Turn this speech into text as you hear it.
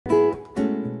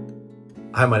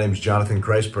Hi, my name is Jonathan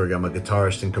Kreisberg. I'm a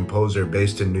guitarist and composer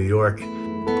based in New York.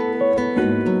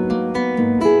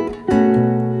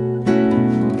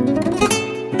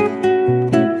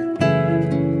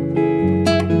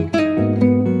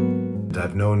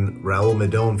 I've known Raul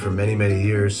Madón for many, many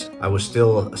years. I was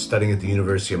still studying at the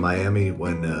University of Miami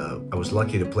when I was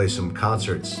lucky to play some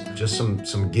concerts, just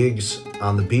some gigs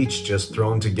on the beach, just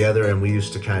thrown together, and we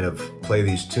used to kind of play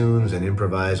these tunes and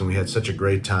improvise, and we had such a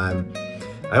great time.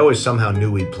 I always somehow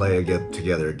knew we'd play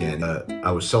together again.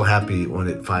 I was so happy when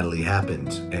it finally happened,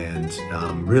 and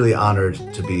I'm really honored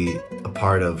to be a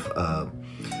part of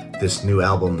this new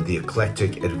album, The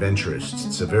Eclectic Adventurist.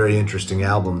 It's a very interesting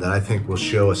album that I think will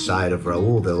show a side of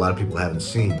Raul that a lot of people haven't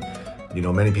seen. You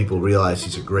know, many people realize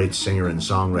he's a great singer and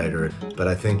songwriter, but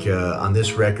I think on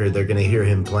this record they're going to hear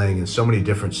him playing in so many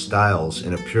different styles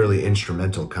in a purely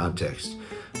instrumental context.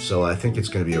 So I think it's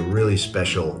going to be a really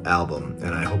special album,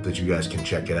 and I hope that you guys can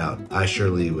check it out. I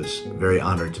surely was very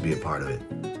honored to be a part of it.